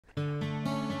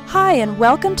Hi, and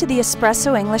welcome to the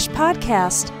Espresso English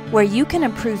podcast, where you can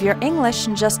improve your English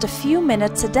in just a few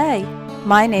minutes a day.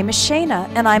 My name is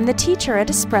Shayna, and I'm the teacher at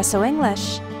Espresso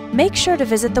English. Make sure to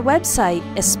visit the website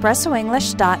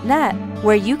espressoenglish.net,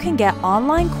 where you can get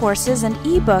online courses and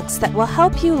ebooks that will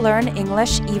help you learn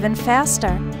English even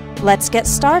faster. Let's get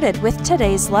started with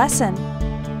today's lesson.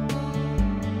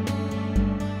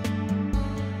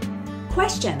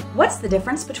 Question: what's the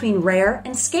difference between rare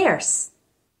and scarce?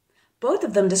 Both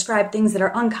of them describe things that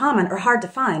are uncommon or hard to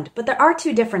find, but there are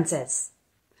two differences.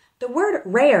 The word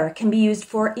rare can be used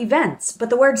for events, but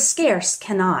the word scarce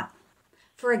cannot.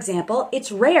 For example,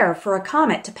 it's rare for a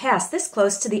comet to pass this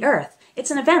close to the Earth. It's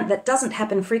an event that doesn't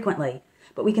happen frequently,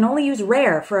 but we can only use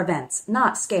rare for events,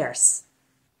 not scarce.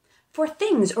 For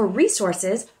things or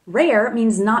resources, rare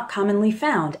means not commonly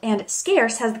found, and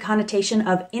scarce has the connotation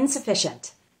of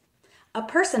insufficient. A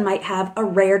person might have a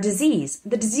rare disease.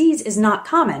 The disease is not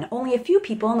common. Only a few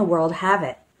people in the world have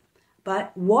it.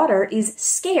 But water is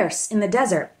scarce in the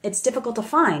desert. It's difficult to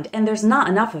find, and there's not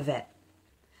enough of it.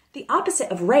 The opposite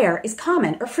of rare is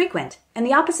common or frequent, and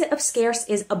the opposite of scarce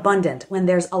is abundant when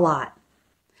there's a lot.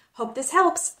 Hope this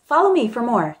helps. Follow me for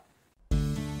more.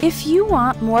 If you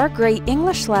want more great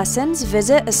English lessons,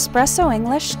 visit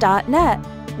espressoenglish.net,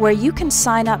 where you can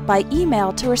sign up by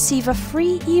email to receive a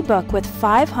free ebook with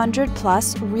 500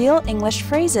 plus real English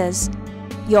phrases.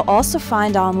 You'll also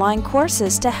find online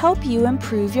courses to help you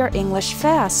improve your English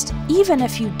fast, even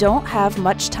if you don't have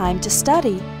much time to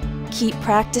study. Keep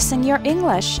practicing your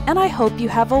English, and I hope you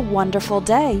have a wonderful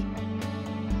day.